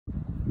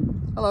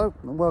Hello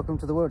and welcome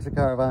to the Wiltshire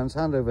Caravans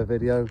handover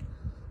video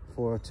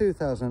for a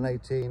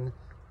 2018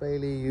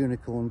 Bailey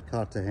Unicorn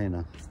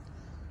Cartagena.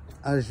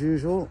 As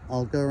usual,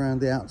 I'll go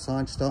around the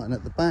outside starting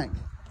at the back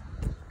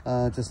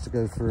just to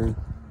go through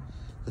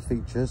the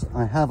features.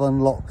 I have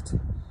unlocked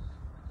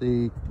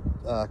the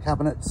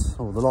cabinets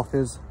or the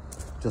lockers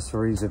just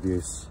for ease of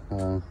use,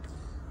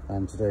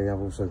 and today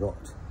I've also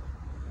got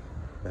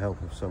the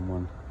help of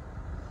someone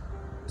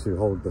to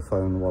hold the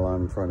phone while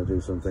I'm trying to do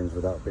some things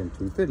without being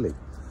too fiddly.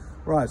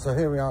 Right, so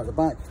here we are at the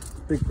back.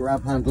 Big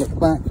grab handle at the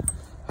back.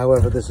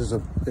 However, this is a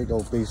big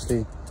old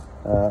beastie.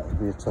 It'd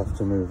be tough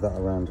to move that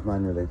around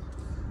manually.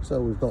 So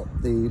we've got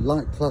the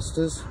light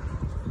clusters.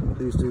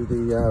 These do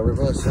the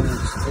reverse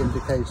signs,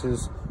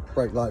 indicators,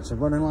 brake lights and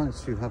running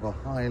lights. You have a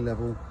high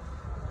level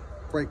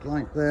brake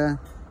light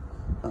there.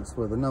 That's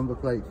where the number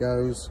plate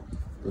goes.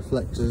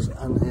 Reflectors,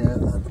 and here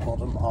at the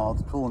bottom are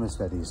the corner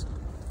steadies.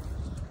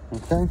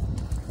 Okay,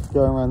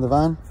 going around the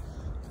van.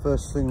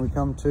 First thing we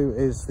come to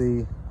is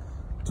the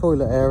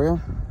toilet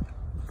area.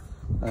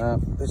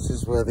 This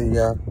is where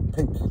the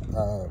pink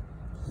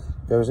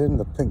goes in,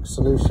 the pink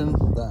solution.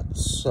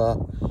 That's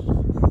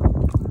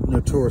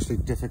notoriously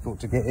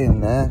difficult to get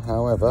in there.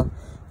 However,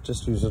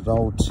 just use an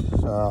old,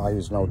 I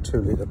use an old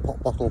 2 litre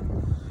pop bottle,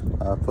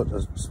 put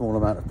a small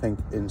amount of pink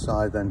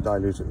inside, then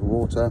dilute it with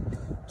water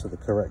to the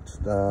correct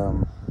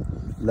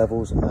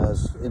levels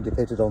as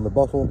indicated on the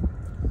bottle,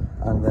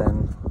 and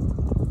then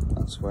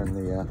that's when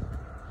the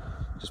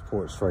just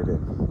pour it straight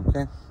in.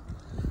 Okay.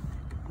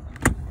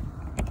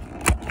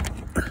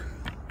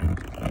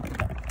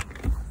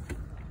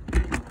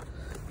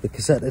 The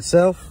cassette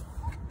itself,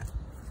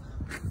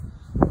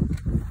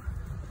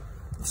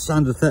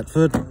 standard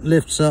Thetford,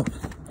 lifts up,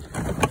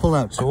 pull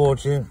out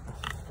towards you,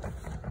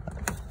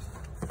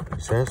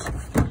 it says,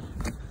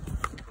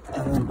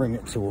 and then bring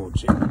it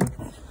towards you.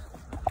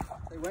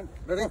 They went,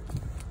 ready?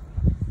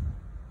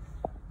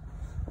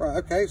 Right,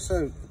 okay,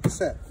 so the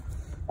cassette,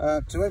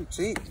 to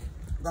empty,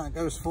 that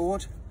goes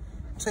forward.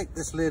 Take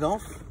this lid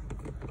off.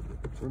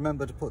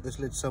 Remember to put this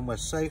lid somewhere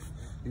safe.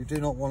 You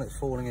do not want it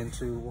falling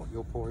into what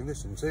you're pouring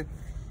this into,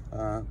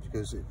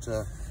 because it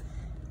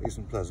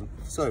isn't pleasant.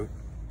 So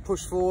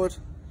push forward,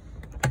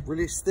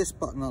 release this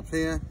button up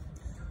here,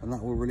 and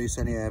that will release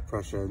any air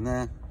pressure in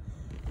there.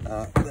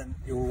 Then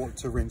you'll want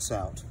to rinse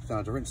out.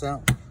 Now to rinse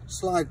out,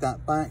 slide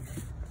that back,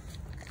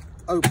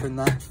 open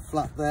that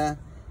flap there,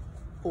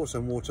 pour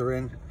some water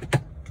in,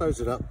 close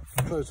it up,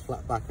 close the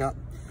flap back up,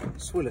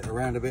 swill it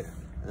around a bit,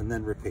 and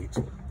then repeat.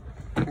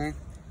 Okay.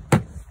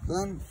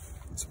 Then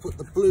to put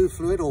the blue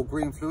fluid or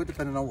green fluid,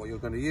 depending on what you're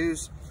going to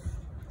use.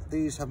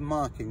 These have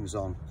markings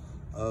on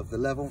of the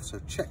level,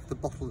 so check the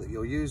bottle that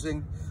you're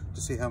using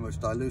to see how much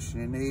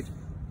dilution you need.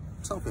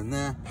 Top in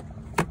there,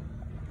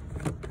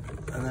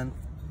 and then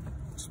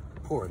just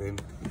pour it in,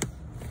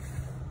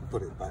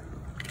 put it back.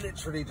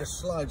 Literally just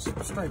slides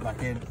straight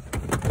back in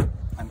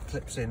and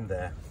clips in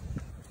there.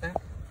 Okay.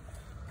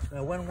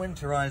 Now when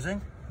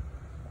winterizing,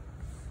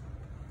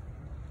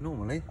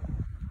 normally,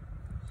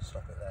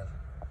 stop it there.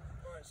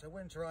 All right, so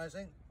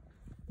winterizing,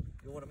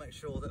 you want to make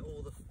sure that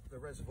all the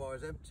reservoir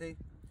is empty.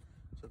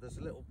 So there's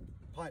a little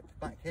pipe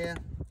back here,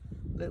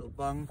 little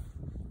bung,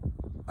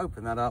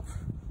 open that up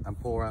and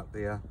pour out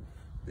the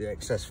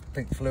excess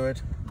pink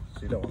fluid,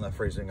 so you don't want that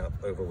freezing up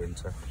over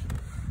winter.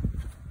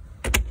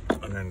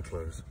 And then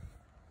close.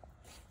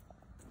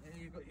 Here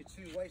you've got your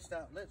 2 waste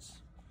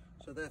outlets,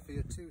 so they're for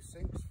your 2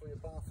 sinks, for your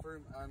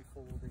bathroom and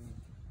for the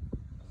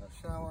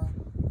shower,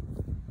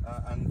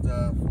 and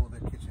for the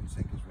kitchen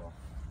sink as well.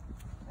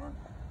 Right.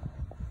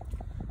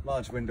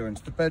 Large window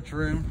into the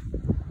bedroom.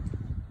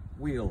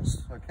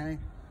 Wheels, okay,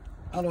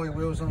 alloy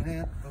wheels on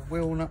here. The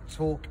wheel nut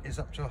torque is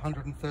up to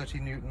 130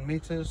 Newton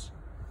meters.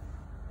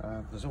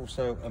 There's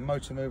also a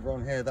motor mover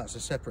on here. That's a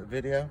separate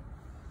video,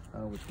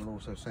 which we'll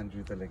also send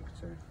you the link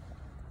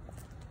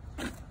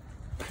to.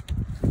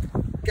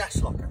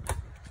 Gas locker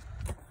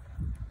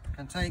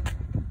can take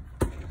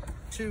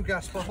 2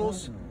 gas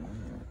bottles,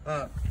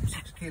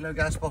 6 kilo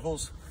gas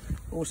bottles.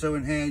 Also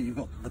in here you've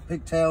got the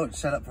pigtail. It's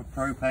set up for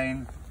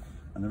propane,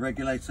 and the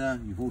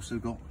regulator. You've also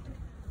got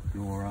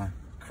your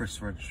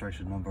Chris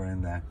registration number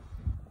in there.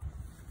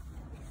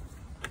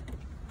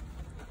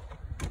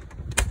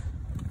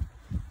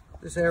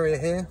 This area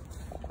here,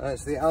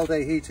 it's the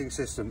all-day heating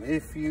system.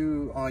 If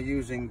you are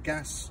using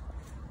gas,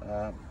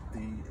 the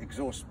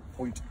exhaust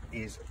point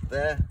is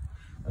there.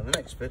 And the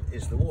next bit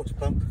is the water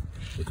pump,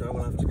 which I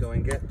will have to go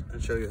and get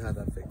and show you how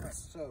that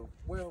fits. So,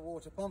 wheel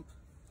water pump,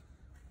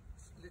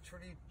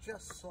 literally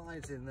just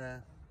slides in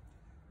there,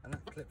 and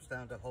that clips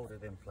down to hold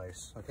it in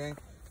place, okay?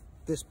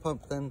 This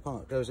pump then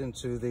goes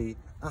into the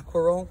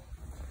aqua roll,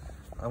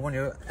 and when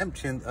you're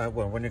emptying,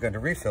 when you're going to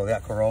refill the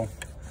aqua roll,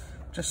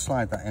 just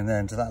slide that in there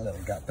into that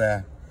little gap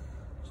there,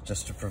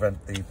 just to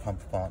prevent the pump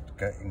part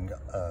getting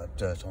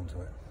dirt onto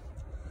it.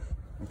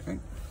 Okay.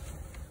 This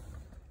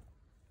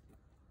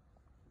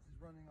is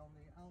running on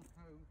the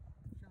Alco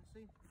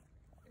chassis.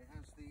 It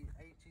has the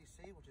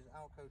ATC, which is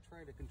Alco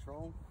trailer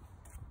control.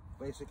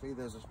 Basically,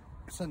 there's a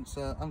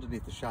sensor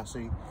underneath the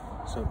chassis,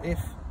 so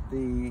if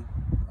the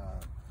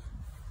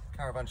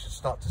caravan should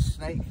start to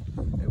snake,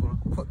 it will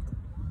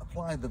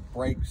apply the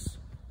brakes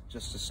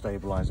just to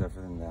stabilize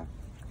everything there.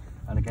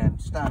 And again,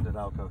 standard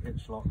Alco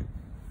hitch lock.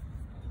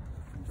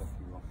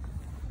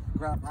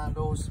 Grab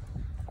handles.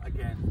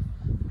 Again,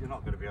 you're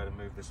not going to be able to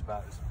move this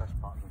about. It's the best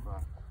part of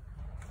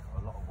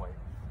a lot of weight.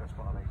 Best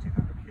part of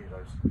 1,800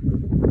 kilos.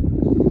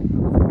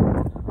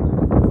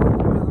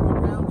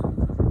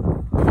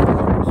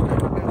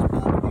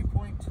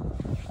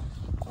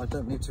 I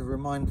don't need to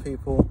remind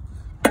people,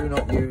 do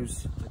not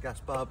use the gas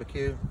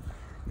barbecue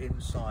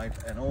inside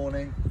an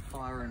awning.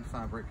 Fire and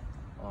fabric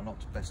are not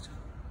best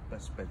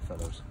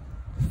bedfellows.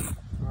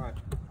 Alright,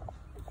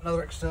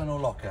 another external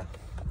locker.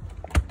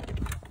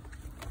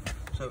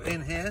 So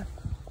in here,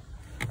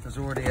 there's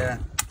already a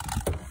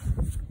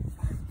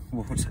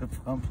water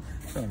pump.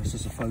 Sorry, this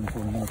is a phone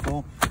falling on the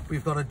floor.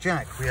 We've got a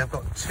jack. We have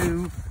got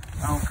 2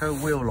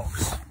 Alco wheel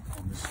locks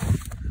on this one.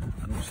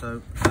 And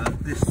also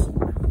this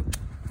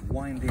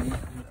winding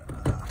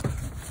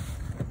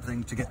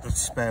thing to get the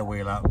spare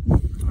wheel out.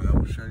 I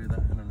will show you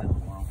that in a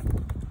little while.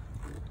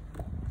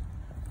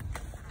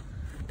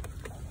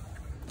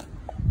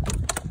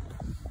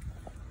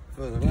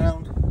 Further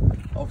round,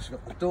 obviously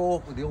got the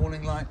door with the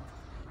awning light.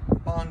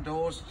 Barn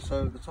doors,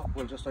 so the top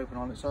will just open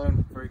on its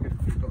own. Very good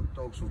if you've got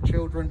dogs or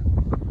children.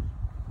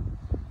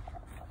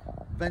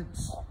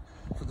 Vents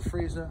for the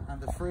freezer and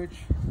the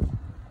fridge.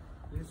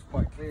 This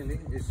quite clearly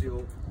is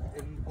your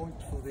in point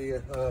for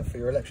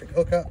your electric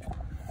hookup.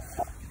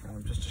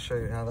 Just to show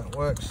you how that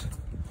works.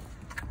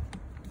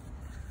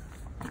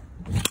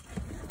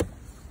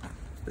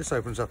 This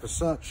opens up as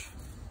such.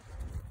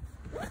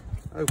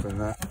 Open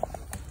that.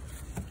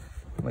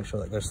 Make sure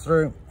that goes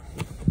through.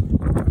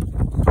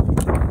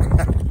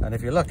 And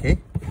if you're lucky,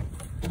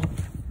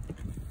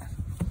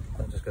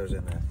 that just goes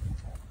in there.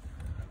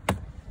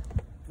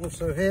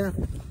 Also here,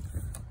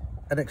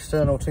 an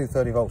external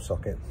 230 volt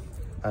socket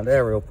and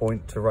aerial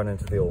point to run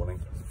into the awning.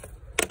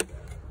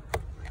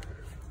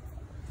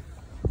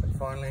 And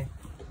finally,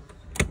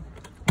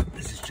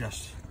 this is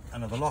just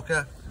another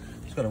locker.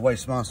 It's got a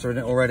Wastemaster in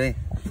it already.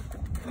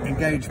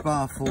 Engage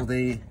bar for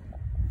the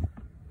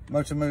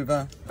motor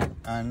mover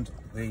and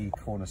the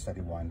corner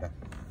steady winder.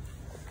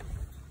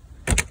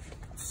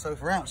 So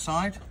for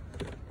outside,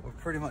 we're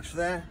pretty much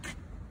there.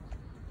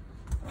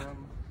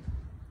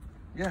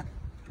 Yeah,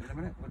 in a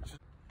minute. Before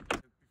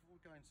we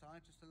go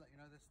inside, just to let you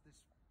know, this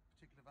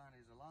particular van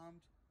is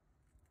alarmed.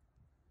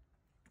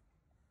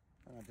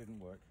 And that didn't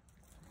work.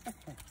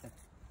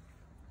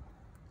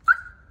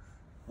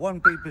 One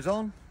beep is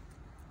on.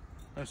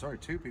 No, sorry,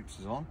 2 beeps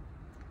is on.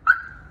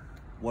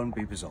 1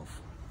 beep is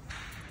off.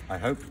 I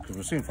hope, because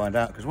we'll soon find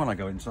out, because when I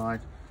go inside,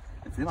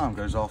 if the alarm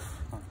goes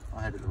off,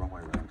 I had it the wrong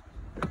way around.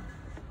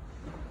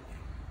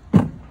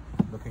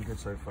 Looking good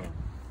so far.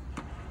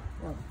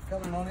 Right,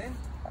 coming on in.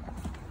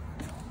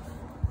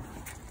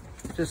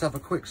 Just have a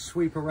quick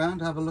sweep around,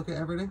 have a look at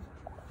everything.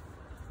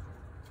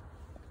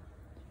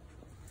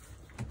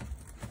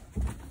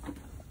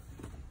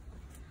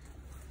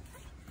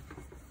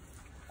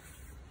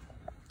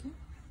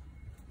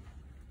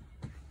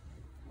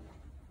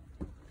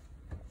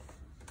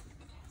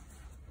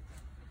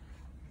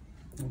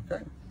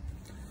 Okay.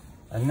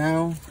 And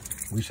now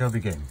we shall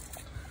begin.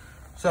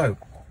 So,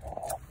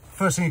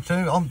 first thing you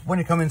do, when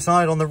you come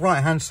inside, on the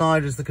right hand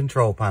side is the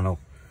control panel.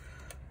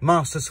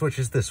 Master switch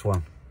is this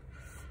one.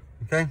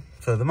 Okay,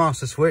 so the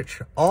master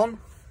switch on.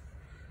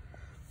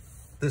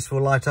 This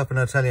will light up and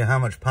it'll tell you how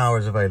much power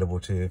is available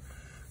to you.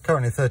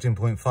 Currently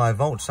 13.5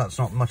 volts, that's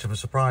not much of a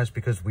surprise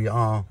because we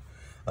are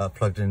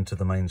plugged into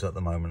the mains at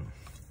the moment.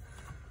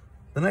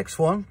 The next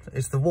one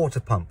is the water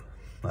pump.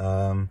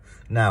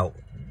 Now,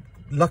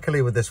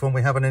 luckily with this one,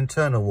 we have an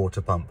internal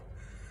water pump.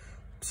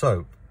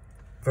 So,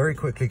 very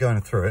quickly going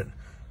through it.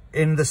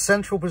 In the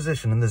central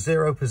position, in the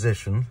 0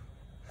 position,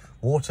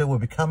 water will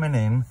be coming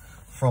in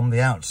from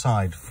the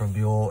outside, from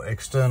your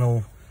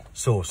external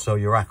source, so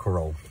your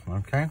Aquaroll,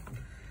 okay?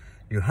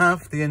 You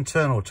have the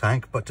internal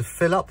tank, but to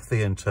fill up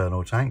the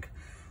internal tank,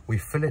 we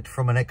fill it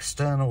from an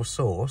external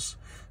source.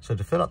 So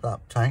to fill up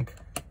that tank,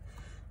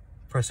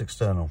 press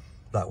external.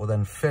 That will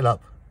then fill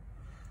up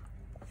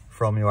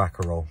from your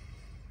Aquaroll.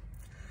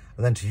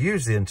 And then to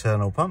use the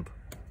internal pump,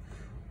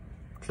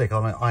 click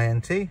on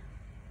INT,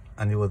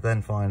 and you will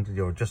then find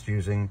you're just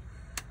using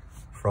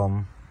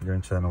from your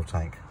internal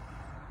tank.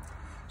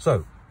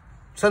 So,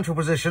 central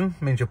position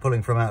means you're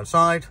pulling from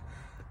outside.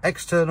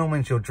 External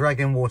means you're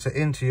dragging water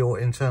into your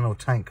internal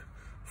tank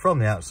from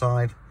the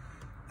outside.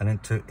 And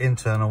into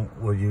internal,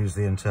 we'll use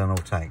the internal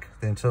tank.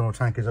 The internal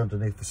tank is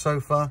underneath the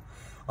sofa.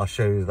 I'll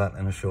show you that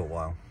in a short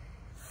while.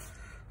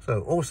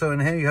 So, also in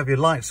here, you have your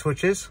light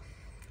switches.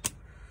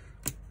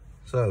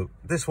 So,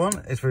 this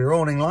one is for your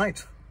awning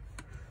light.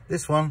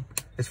 This one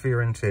is for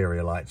your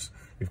interior lights.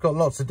 You've got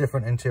lots of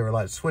different interior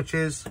light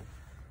switches.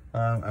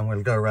 And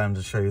we'll go around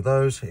and show you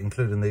those,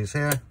 including these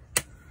here.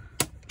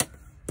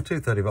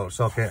 230 volt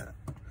socket,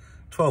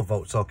 12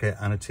 volt socket,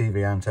 and a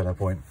TV antenna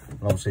point.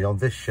 And obviously on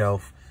this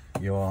shelf,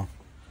 you're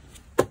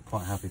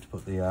quite happy to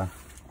put the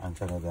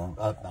antenna down,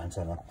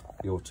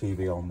 your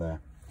TV on there.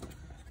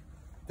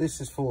 This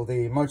is for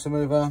the motor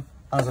mover.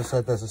 As I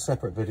said, there's a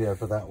separate video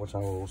for that, which I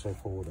will also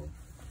forward on.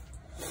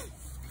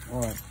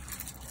 All right,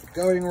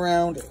 going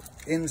around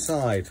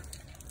inside.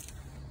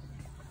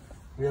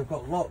 We have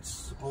got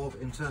lots of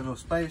internal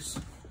space,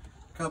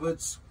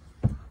 cupboards.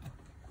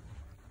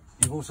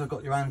 You've also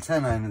got your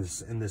antenna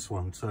in this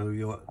one.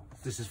 So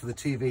this is for the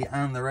TV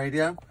and the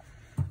radio.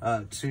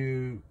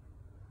 When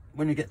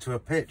you get to a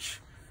pitch,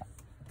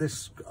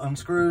 this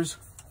unscrews,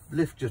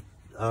 lift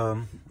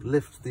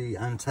the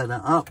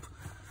antenna up,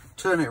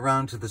 turn it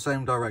around to the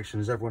same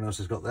direction as everyone else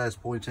has got theirs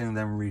pointing, and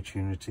then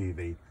retune your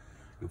TV.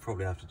 You'll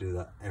probably have to do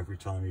that every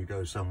time you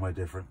go somewhere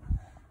different.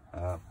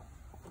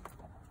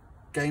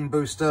 Gain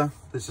booster.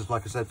 This is,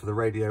 like I said, for the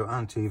radio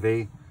and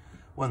TV.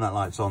 When that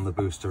light's on, the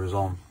booster is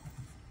on.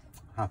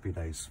 Happy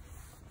days.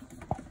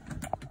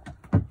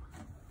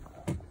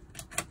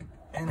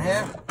 In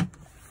here,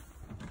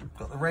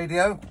 got the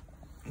radio.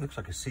 Looks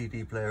like a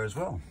CD player as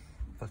well.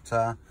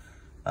 But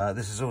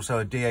this is also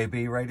a DAB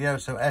radio,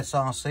 so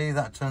SRC,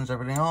 that turns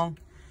everything on.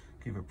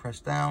 Keep it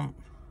pressed down.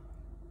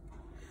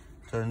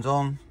 Turns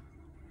on.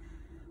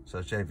 So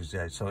it's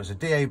JVC. So it's a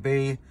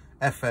DAB,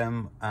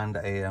 FM and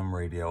AM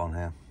radio on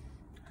here.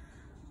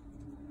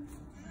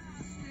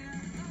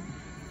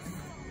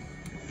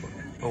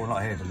 But we're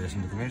not here to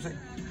listen to the music,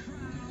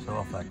 so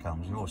off that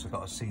comes. We've also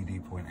got a CD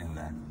point in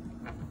there.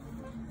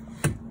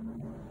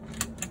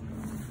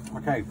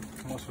 Okay,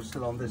 whilst we're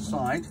still on this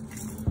side,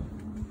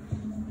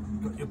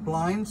 you've got your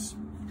blinds.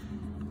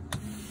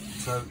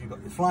 So you've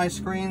got your fly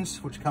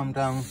screens, which come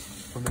down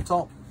from the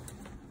top,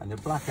 and your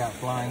blackout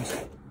blinds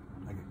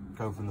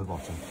go from the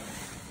bottom.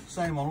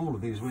 Same on all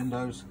of these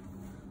windows.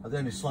 The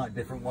only slight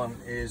different one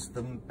is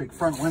the big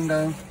front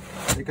window.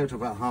 They go to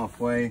about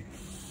halfway,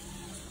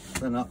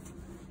 then up,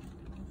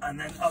 and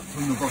then up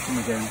from the bottom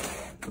again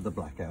for the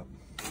blackout.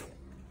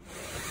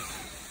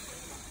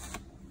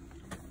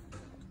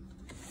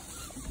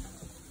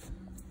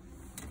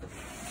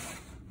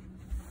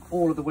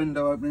 All of the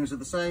window openings are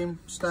the same,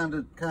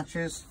 standard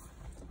catches.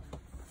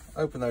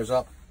 Open those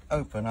up,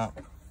 open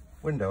up,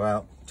 window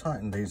out,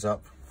 tighten these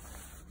up,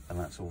 and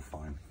that's all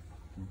fine.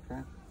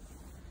 Okay.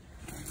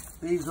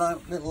 These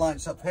little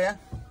lights up here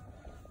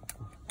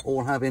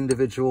all have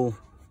individual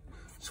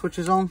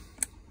switches on,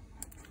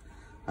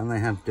 and they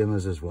have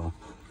dimmers as well.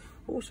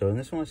 Also in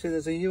this one I see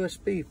there's a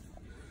USB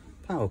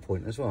power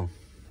point as well.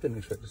 Didn't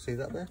expect to see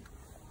that there.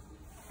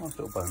 Nice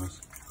little bonus.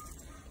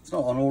 It's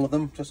not on all of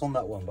them, just on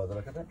that one by the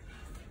look of it.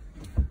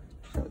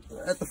 So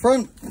at the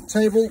front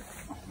table,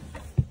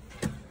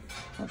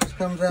 that just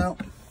comes out.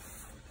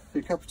 For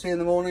your cup of tea in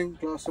the morning,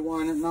 glass of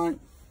wine at night,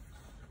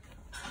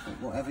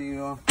 whatever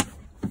you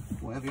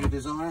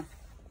desire.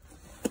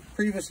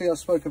 Previously I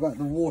spoke about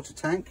the water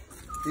tank,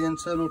 the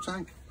internal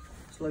tank.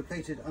 It's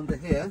located under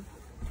here.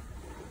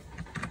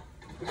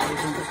 You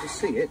can get to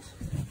see it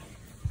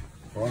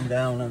from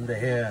down under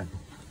here.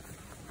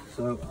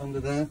 So under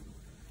there,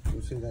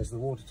 you'll see there's the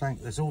water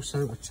tank. There's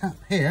also a tap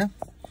here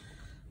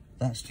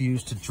that's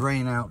used to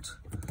drain out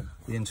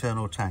the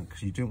internal tank,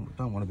 because you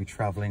don't want to be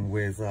traveling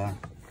with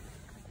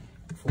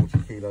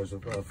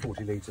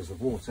 40 litres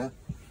of water.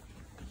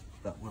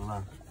 That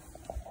will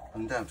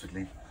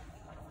undoubtedly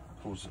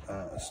cause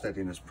a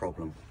steadiness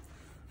problem.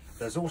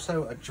 There's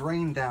also a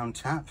drain down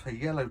tap, a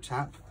yellow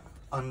tap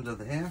under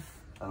here,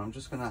 and I'm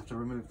just going to have to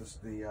remove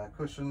the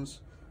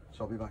cushions,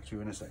 so I'll be back to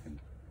you in a second.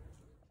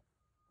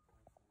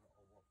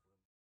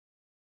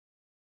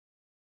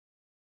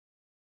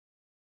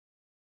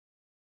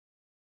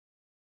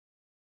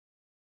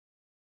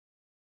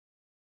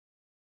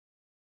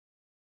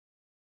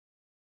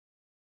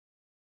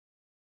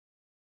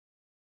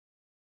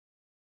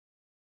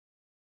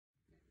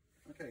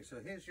 Okay, so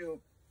here's your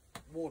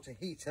water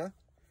heater,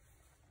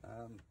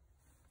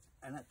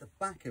 and at the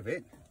back of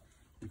it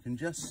you can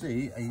just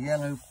see a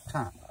yellow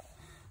tap.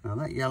 Now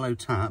that yellow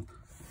tap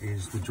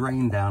is the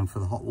drain down for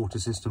the hot water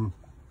system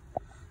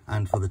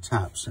and for the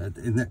taps.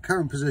 In that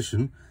current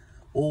position,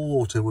 all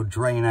water would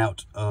drain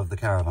out of the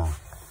caravan.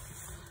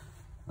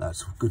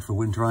 That's good for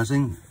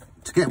winterizing.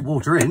 To get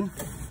water in,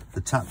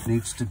 the tap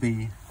needs to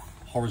be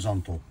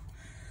horizontal.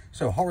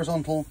 So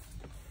horizontal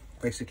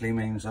basically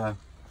means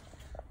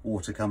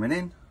water coming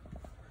in.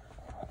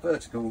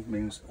 Vertical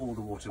means all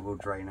the water will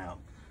drain out.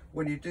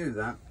 When you do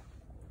that,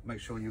 make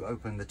sure you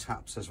open the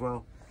taps as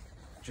well,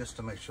 just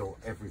to make sure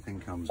everything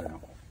comes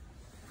out.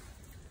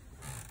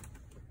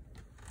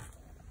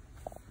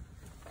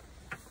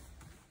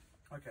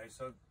 Okay,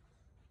 so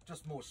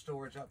just more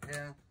storage up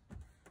here,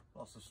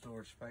 lots of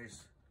storage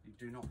space. You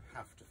do not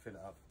have to fill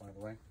it up, by the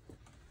way.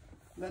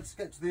 Let's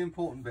get to the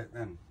important bit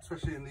then,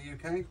 especially in the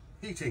UK,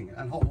 heating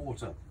and hot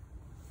water.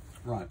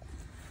 Right,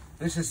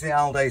 this is the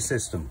all-day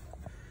system.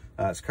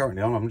 It's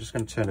currently on. I'm just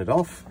going to turn it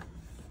off,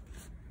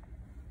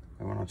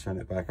 and when I turn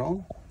it back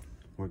on,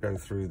 we'll go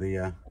through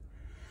the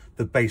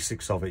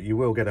basics of it. You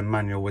will get a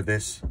manual with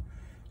this,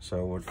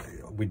 so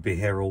we'd be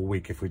here all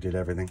week if we did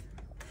everything.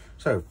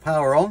 So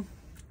power on.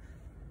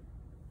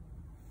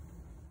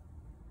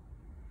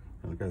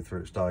 I'll go through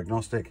its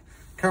diagnostic.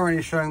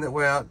 Currently showing that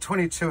we're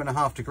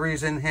 22.5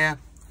 degrees in here,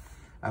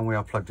 and we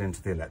are plugged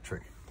into the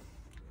electric.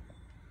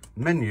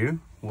 Menu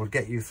will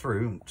get you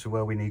through to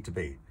where we need to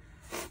be.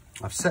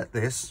 I've set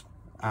this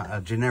at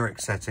a generic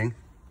setting.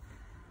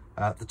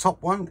 The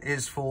top one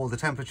is for the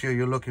temperature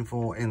you're looking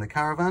for in the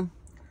caravan.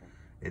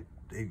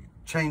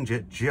 Change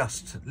it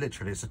just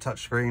literally, it's a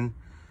touch screen,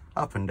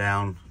 up and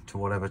down to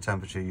whatever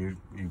temperature you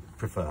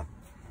prefer.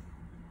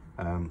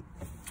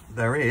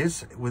 There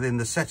is within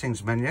the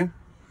settings menu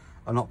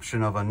an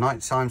option of a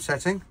nighttime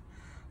setting,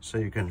 so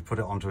you can put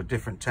it onto a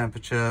different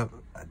temperature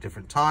at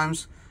different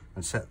times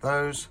and set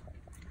those.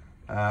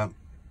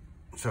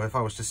 So if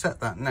I was to set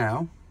that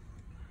now,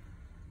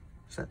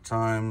 set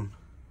time,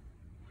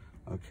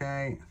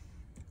 okay,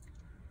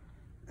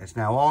 it's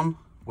now on.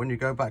 When you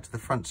go back to the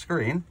front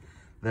screen,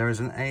 there is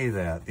an A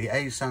there. The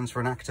A stands for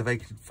an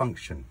activated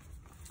function.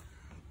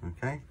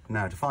 Okay,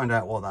 now to find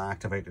out what that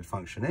activated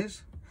function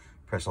is,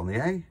 press on the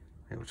A,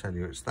 it will tell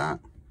you it's that.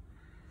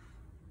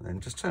 Then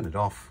just turn it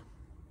off,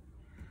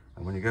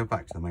 and when you go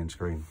back to the main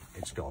screen,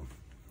 it's gone.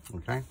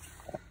 Okay.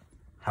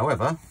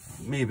 However,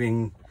 me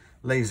being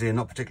lazy and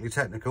not particularly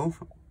technical,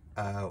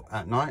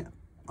 at night,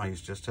 I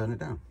used to just turn it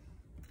down.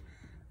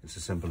 It's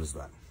as simple as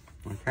that.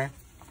 Okay.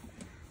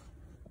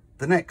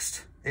 The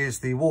next is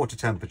the water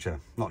temperature,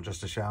 not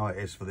just a shower,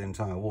 it is for the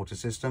entire water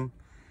system.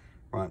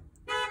 Right.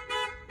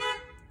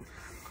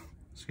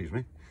 Excuse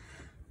me.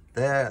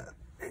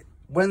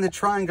 When the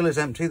triangle is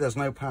empty, there's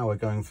no power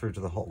going through to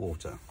the hot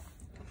water.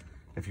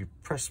 If you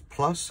press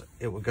plus,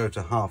 it will go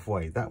to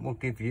halfway. That will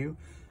give you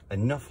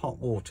enough hot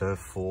water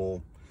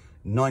for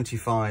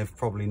 95,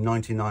 probably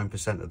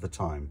 99% of the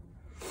time.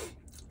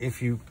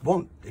 If you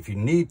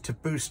need to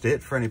boost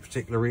it for any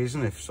particular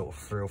reason, if sort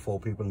of 3 or 4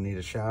 people need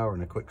a shower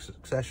in a quick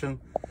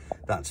succession,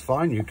 that's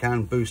fine. You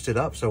can boost it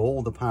up so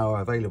all the power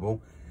available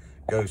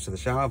goes to the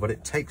shower, but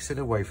it takes it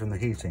away from the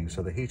heating,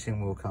 so the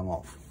heating will come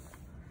off.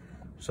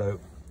 So,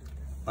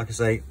 like I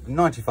say,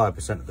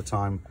 95% of the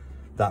time,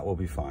 that will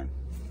be fine.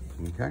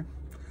 Okay,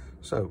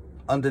 so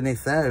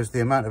underneath there is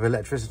the amount of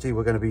electricity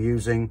we're going to be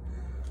using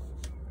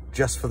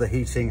just for the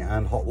heating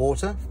and hot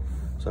water.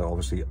 So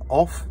obviously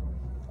off,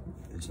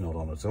 it's not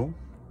on at all.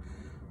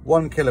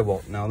 1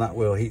 kilowatt, now that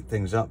will heat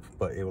things up,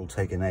 but it will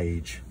take an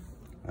age.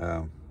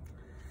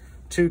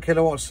 2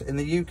 kilowatts in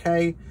the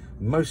UK,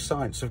 most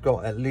sites have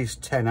got at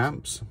least 10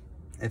 amps.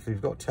 If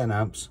you've got 10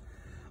 amps,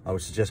 I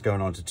would suggest going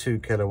on to 2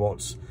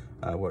 kilowatts.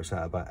 Works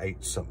out about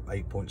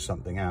 8 point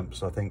something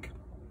amps, I think,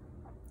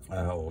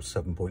 or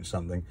 7 point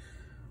something.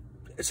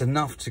 It's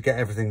enough to get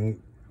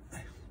everything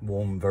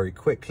warm very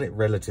quickly,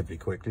 relatively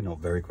quickly, not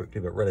very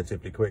quickly, but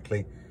relatively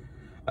quickly.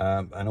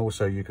 And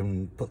also you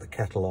can put the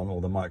kettle on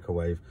or the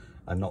microwave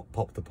and not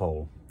pop the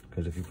pole,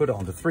 because if you put it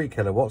onto 3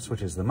 kilowatts,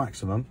 which is the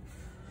maximum,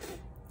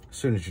 as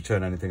soon as you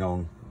turn anything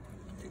on,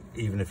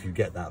 even if you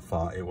get that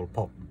far, it will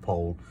pop the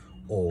pole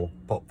or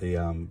pop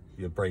the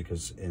your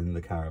breakers in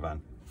the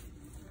caravan.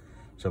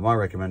 So my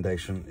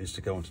recommendation is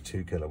to go on to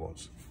 2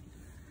 kilowatts.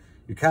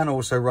 You can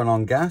also run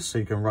on gas, so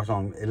you can run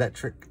on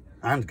electric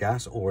and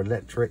gas, or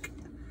electric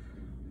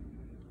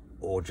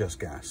or just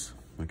gas.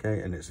 Okay,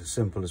 and it's as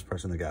simple as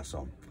pressing the gas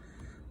on.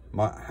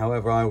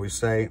 However, I always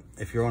say,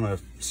 if you're on a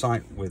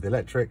site with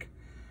electric,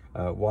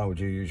 why would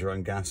you use your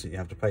own gas that you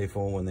have to pay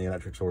for when the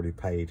electric's already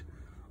paid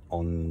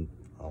on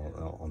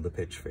the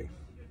pitch fee?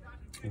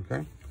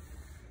 Okay.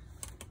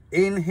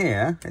 In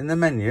here, in the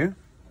menu,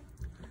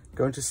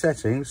 go into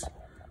settings.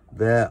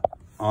 There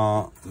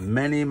are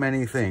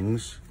many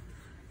things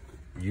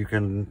you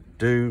can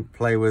do,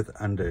 play with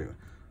and do.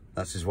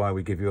 That is why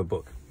we give you a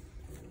book.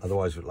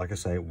 Otherwise, like I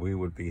say, we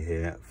would be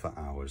here for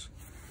hours.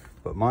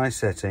 But my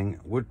setting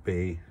would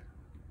be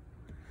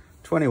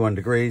 21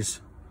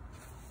 degrees,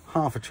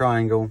 half a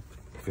triangle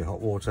for your hot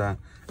water,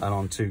 and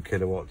on 2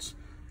 kilowatts.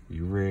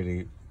 You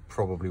really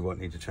probably won't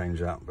need to change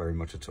that very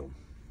much at all.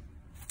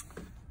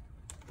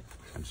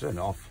 And turn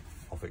it off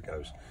it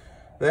goes.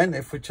 Then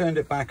if we turned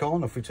it back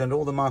on, if we turned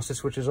all the master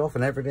switches off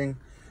and everything,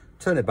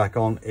 turn it back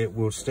on, it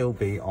will still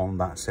be on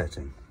that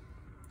setting.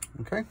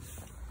 Okay,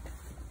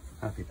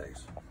 happy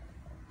days.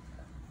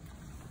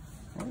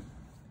 Right.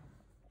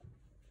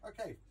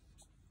 Okay,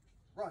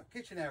 right,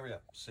 kitchen area,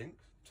 sink,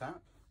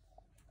 tap,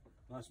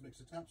 nice mix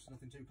of taps,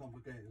 nothing too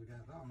complicated to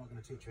get that. I'm not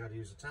going to teach you how to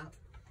use a tap.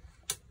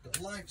 Got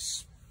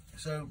lights,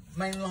 so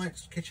main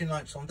lights, kitchen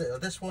lights on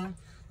this one.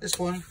 This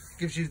one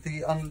gives you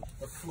the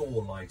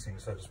floor lighting,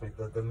 so to speak,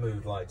 the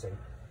mood lighting,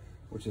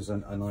 which is a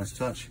nice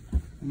touch.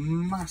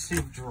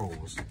 Massive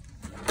drawers.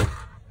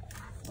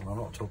 And I'm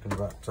not talking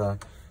about,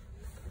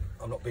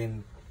 I'm not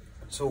being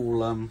at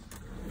all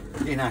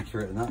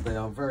inaccurate in that. They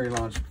are very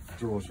large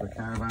drawers for a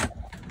caravan.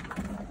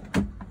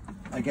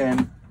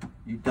 Again,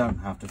 you don't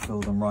have to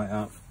fill them right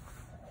up.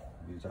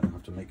 You don't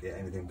have to make it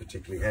anything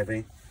particularly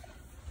heavy.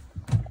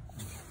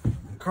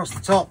 Across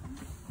the top,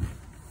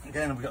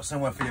 again, we've got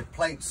somewhere for your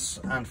plates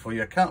and for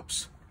your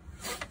cups.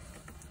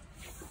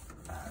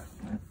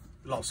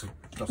 Lots of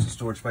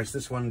storage space.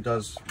 This one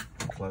does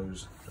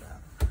close there.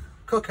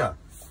 Cooker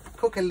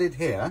lid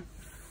here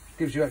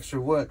gives you extra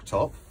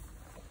worktop.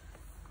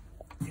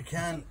 You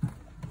can,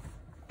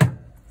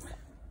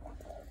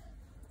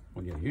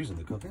 when you're using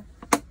the cooker,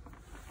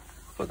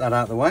 Put that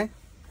out of the way,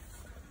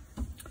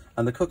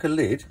 and the cooker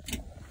lid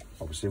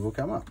obviously will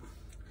come up.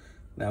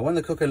 Now when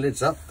the cooker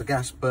lid's up, the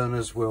gas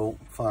burners will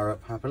fire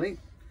up happily.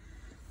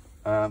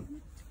 But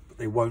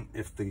they won't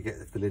if the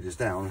lid is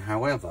down.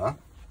 However,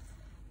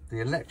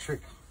 the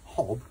electric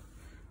hob,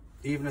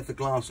 even if the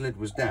glass lid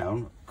was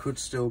down, could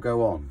still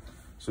go on.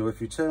 So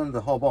if you turn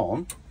the hob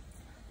on,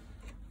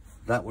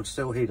 that would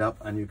still heat up,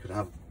 and you could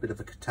have a bit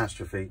of a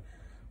catastrophe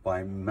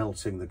by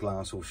melting the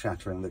glass or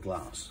shattering the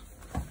glass.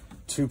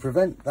 To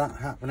prevent that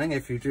happening,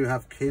 if you do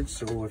have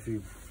kids, or if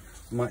you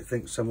might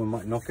think someone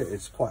might knock it,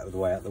 it's quite the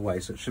way out of the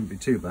way, so it shouldn't be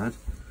too bad.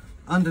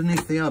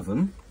 Underneath the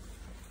oven,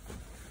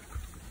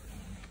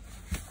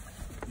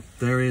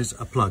 there is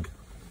a plug.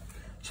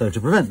 So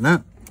to prevent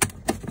that,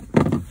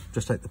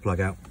 just take the plug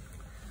out,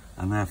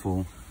 and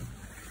therefore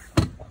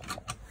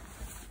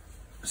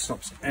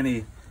stops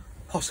any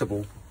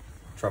possible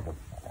trouble.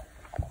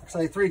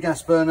 Say 3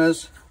 gas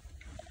burners,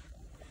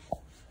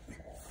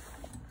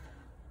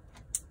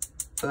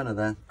 burner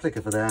there,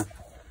 clicker for there,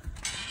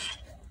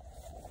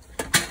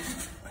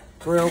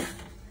 grill,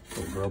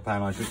 or grill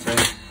pan I should say,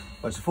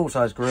 but it's a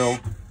full-size grill,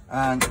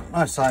 and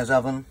nice size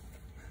oven.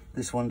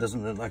 This one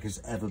doesn't look like it's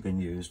ever been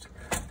used,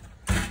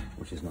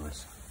 which is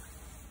nice.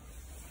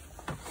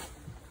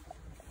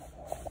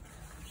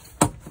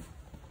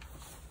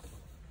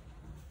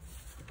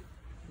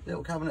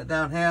 Little cabinet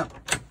down here.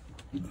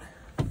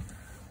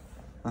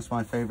 That's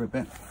my favourite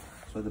bit.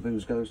 That's where the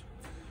booze goes.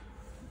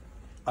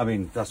 I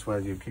mean, that's where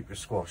you keep your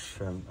squash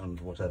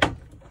and whatever.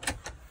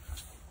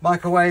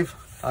 Microwave,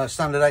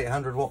 standard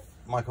 800 watt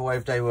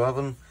microwave Daewoo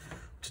oven.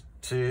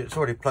 It's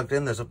already plugged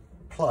in. There's a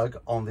plug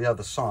on the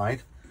other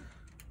side.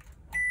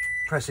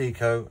 Press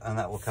Eco and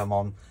that will come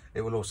on.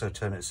 It will also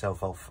turn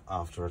itself off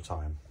after a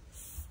time.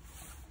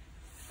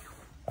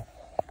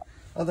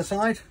 Other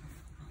side,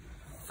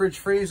 fridge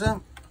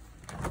freezer.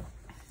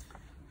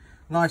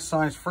 Nice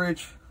size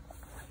fridge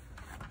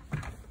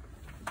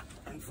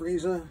and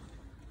freezer.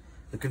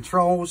 The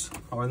controls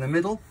are in the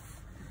middle.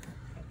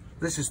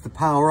 This is the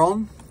power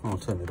on. I'll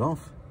turn it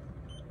off.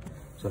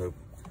 So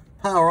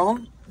power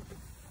on.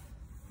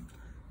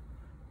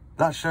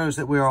 That shows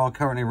that we are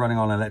currently running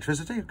on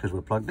electricity because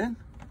we're plugged in.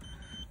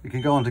 You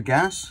can go on to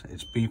gas.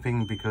 It's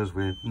beeping because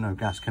we're no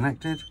gas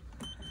connected.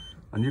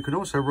 And you can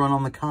also run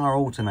on the car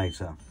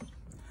alternator.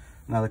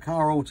 Now the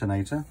car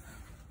alternator,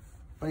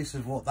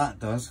 basically what that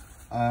does,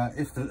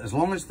 as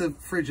long as the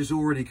fridge is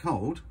already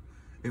cold,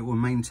 it will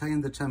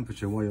maintain the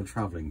temperature while you're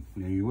traveling.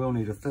 You will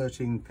need a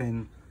 13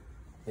 pin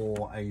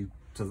or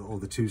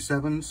the 2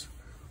 7s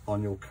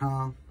on your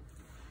car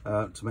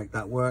to make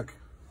that work.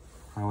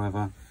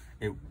 However,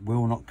 it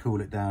will not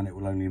cool it down. It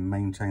will only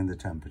maintain the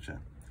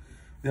temperature.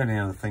 The only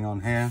other thing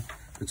on here,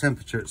 the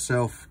temperature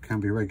itself can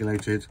be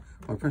regulated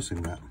by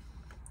pressing that.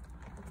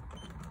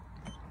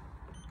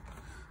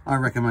 I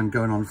recommend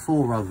going on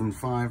 4 rather than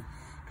 5,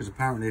 because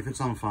apparently if it's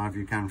on 5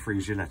 you can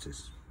freeze your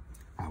lettuce.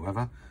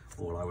 However,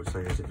 all I would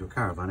say is if you're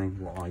caravanning,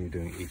 what are you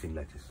doing eating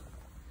lettuce?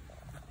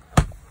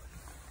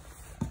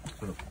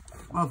 So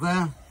above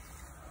there,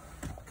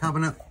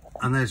 cabinet,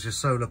 and there's your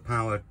solar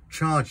power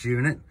charge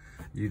unit.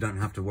 You don't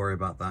have to worry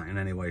about that in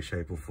any way,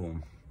 shape or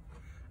form.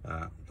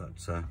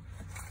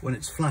 When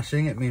it's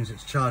flashing, it means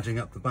it's charging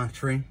up the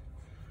battery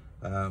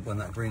when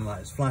that green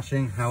light is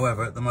flashing.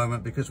 However, at the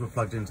moment, because we're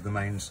plugged into the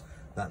mains,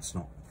 that's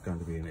not going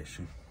to be an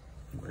issue.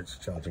 It's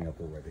charging up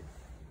already.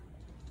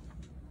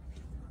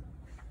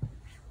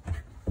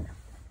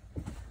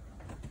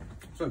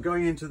 So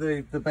going into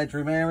the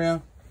bedroom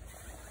area,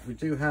 we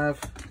do have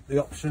the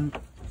option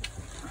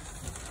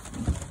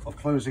of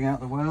closing out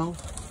the well.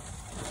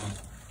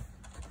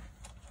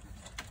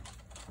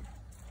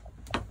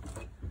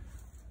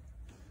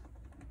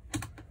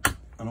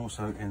 And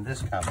also in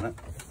this cabinet,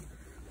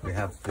 we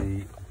have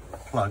the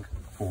plug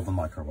for the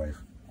microwave.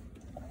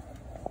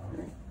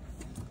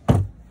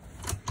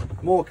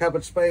 More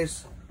cupboard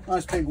space,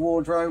 nice big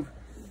wardrobe,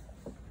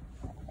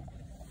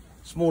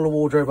 smaller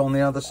wardrobe on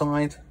the other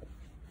side.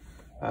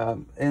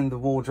 In the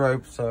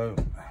wardrobe, so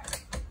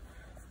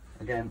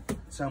again,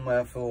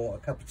 somewhere for a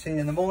cup of tea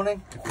in the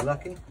morning, if you're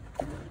lucky.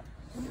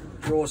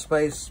 Drawer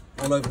space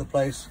all over the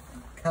place,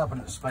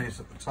 cabinet space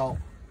at the top.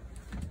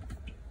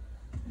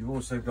 You've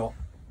also got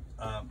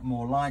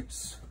more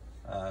lights,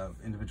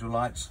 individual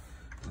lights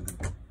with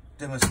the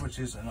dimmer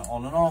switches and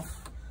on and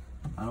off,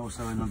 and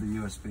also another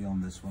USB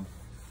on this one.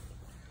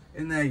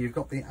 In there you've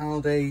got the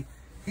Alde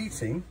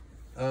heating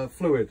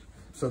fluid,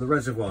 so the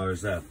reservoir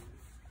is there.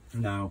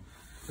 Now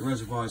the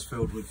reservoir is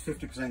filled with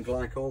 50%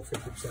 glycol,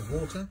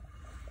 50% water.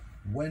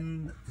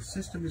 When the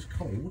system is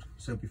cold,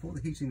 so before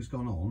the heating's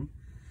gone on,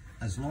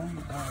 as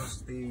long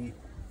as the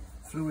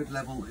fluid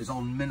level is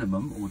on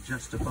minimum or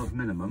just above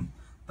minimum,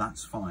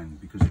 that's fine,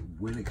 because it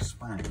will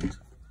expand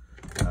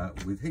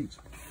with heat.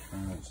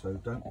 So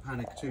don't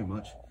panic too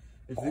much.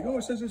 If you think, oh,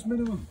 it says it's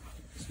minimum,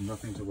 it's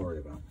nothing to worry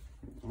about.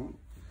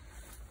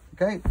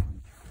 Okay,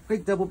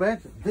 big double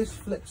bed. This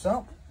flips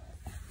up,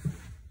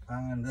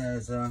 and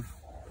there's a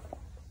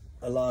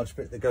large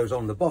bit that goes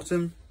on the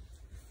bottom.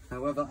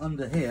 However,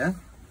 under here,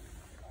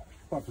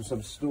 apart from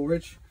some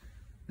storage,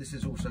 This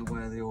is also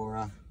where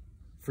your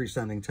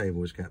freestanding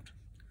table is kept.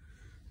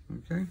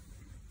 Okay.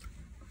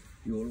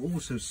 You'll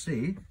also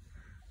see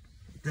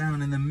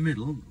down in the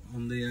middle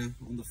on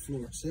the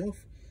floor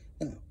itself,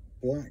 that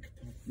black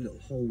little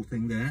hole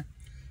thing there.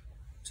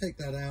 Take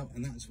that out,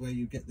 and that's where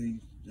you get the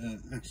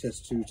access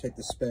to take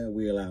the spare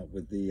wheel out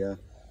with the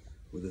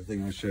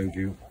thing I showed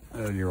you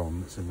earlier on.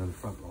 That's in the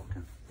front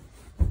locker.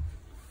 On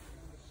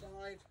the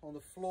side, on the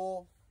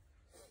floor.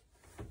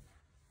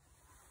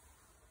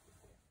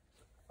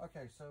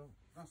 Okay, so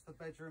that's the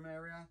bedroom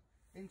area.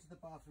 Into the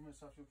bathroom and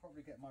such, you'll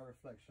probably get my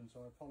reflection,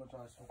 so I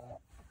apologise for that.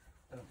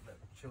 Don't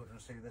let the children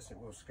see this, it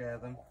will scare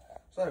them.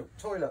 So,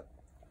 toilet,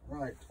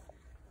 right.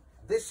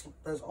 This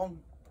is on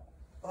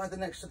either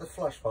next to the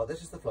flush part.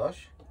 This is the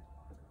flush.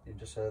 You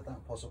just heard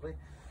that, possibly.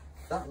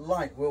 That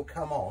light will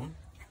come on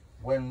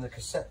when the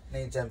cassette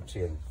needs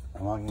emptying.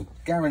 And I can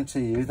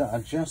guarantee you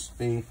that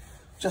just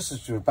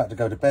as you're about to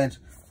go to bed,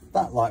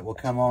 that light will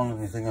come on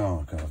and you think,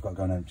 oh God, I've got to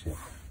go and empty it.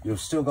 You've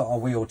still got a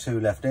wee or two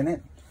left in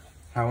it.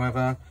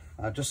 However,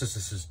 just as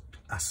this is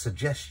a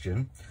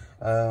suggestion,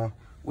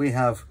 we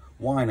have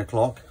wine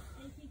o'clock.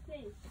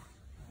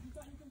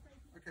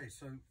 Okay,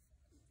 so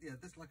yeah,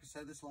 this, like I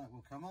said, this light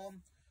will come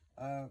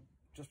on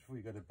just before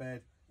you go to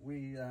bed.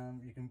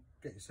 You can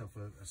get yourself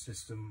a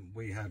system.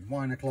 We had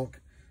wine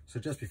o'clock, so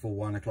just before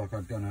 1 o'clock,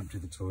 I'd go and empty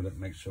the toilet,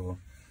 make sure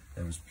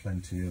there was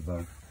plenty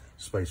of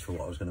space for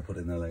what I was going to put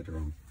in there later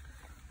on.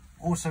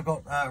 Also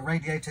got a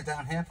radiator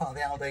down here, part of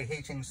the all-day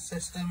heating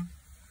system.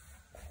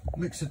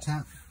 Mixer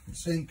tap,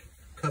 sink,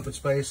 cupboard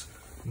space,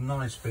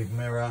 nice big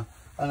mirror,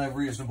 and a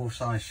reasonable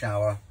size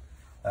shower.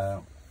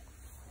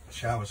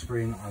 Shower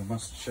screen, I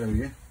must show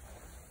you,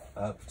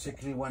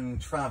 particularly when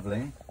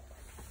travelling.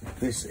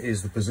 This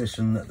is the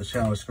position that the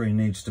shower screen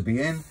needs to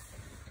be in.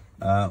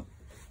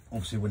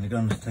 Obviously when you're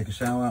done to take a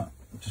shower,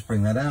 just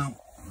bring that out.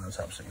 That's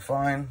absolutely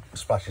fine.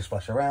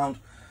 Splash around,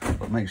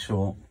 but make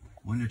sure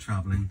when you're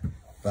travelling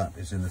that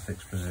is in the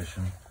fixed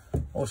position.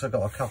 Also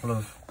got a couple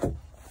of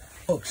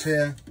hooks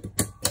here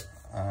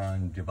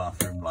and your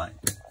bathroom light.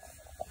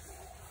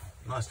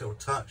 Nice little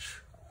touch.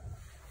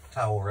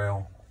 Towel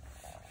rail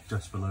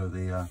just below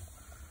the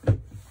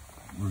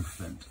roof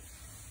vent.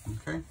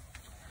 Okay.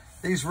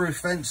 These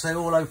roof vents, they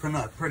all open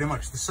up pretty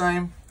much the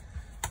same.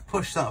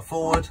 Push that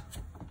forward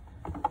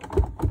and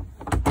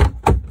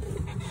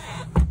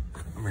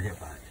bring it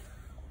back.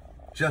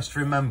 Just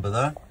remember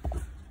though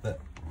that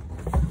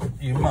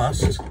you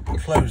must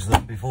close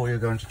them before you're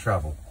going to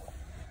travel.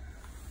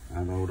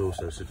 And I would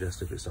also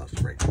suggest if it starts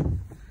to break.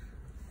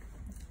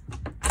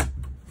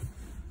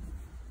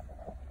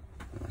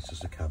 That's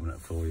just a cabinet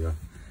for your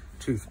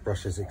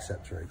toothbrushes,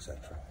 etc,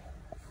 etc.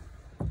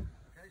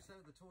 Okay, so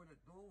the toilet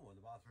door or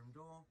the bathroom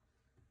door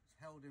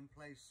is held in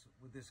place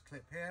with this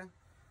clip here.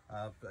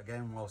 But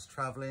again, whilst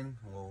travelling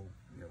or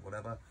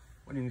whatever,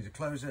 when you need to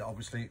close it,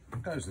 obviously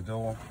close the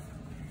door.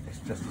 It's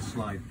just a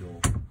slide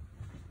door.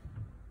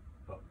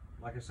 But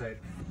like I said,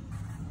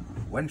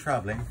 when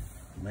travelling,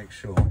 make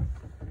sure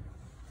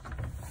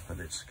that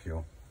it's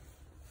secure.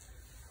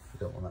 You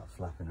don't want that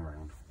flapping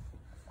around.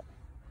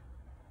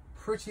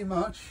 Pretty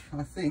much,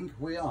 I think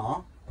we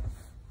are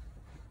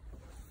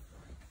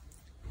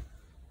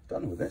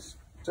done with this.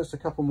 Just a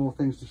couple more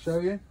things to show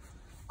you.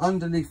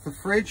 Underneath the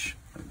fridge,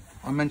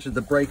 I mentioned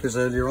the breakers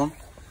earlier on.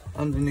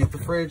 Underneath the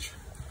fridge,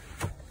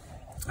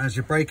 as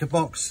your breaker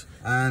box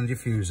and your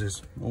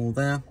fuses, all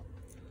there.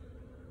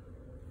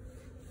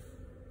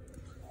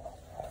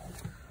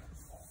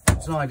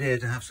 It's an idea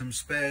to have some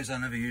spares. I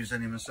never use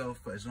any myself,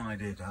 but it's an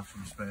idea to have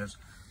some spares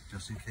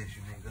just in case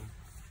you need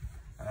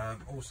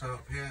them. Also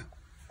up here,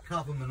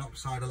 carbon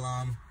monoxide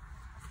alarm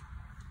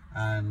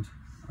and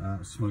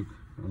smoke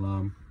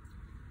alarm.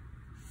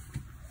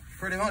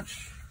 Pretty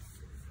much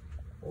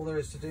all there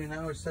is to do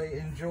now is say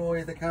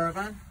enjoy the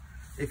caravan.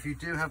 If you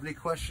do have any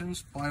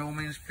questions, by all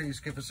means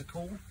please give us a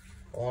call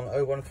on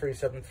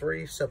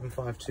 01373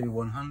 752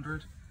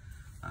 100.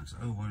 That's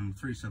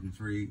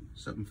 01373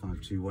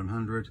 752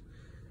 100,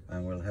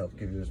 and we'll help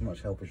give you as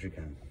much help as you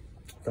can.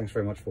 Thanks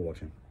very much for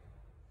watching.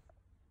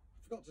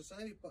 Forgot to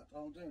say, but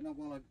I'll do it now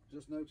while I've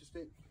just noticed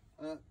it.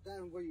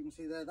 Down where you can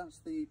see there, that's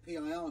the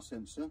PIR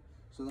sensor.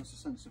 So that's a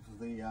sensor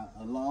for the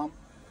alarm.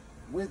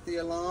 With the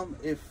alarm,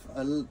 if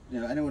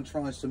anyone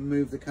tries to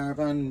move the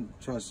caravan,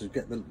 tries to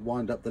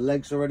wind up the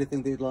legs or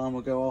anything, the alarm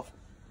will go off.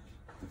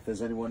 If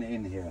there's anyone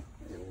in here,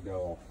 it will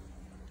go off,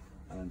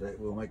 and it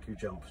will make you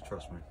jump,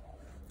 trust me.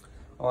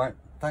 All right,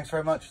 thanks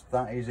very much.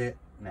 That is it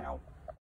now.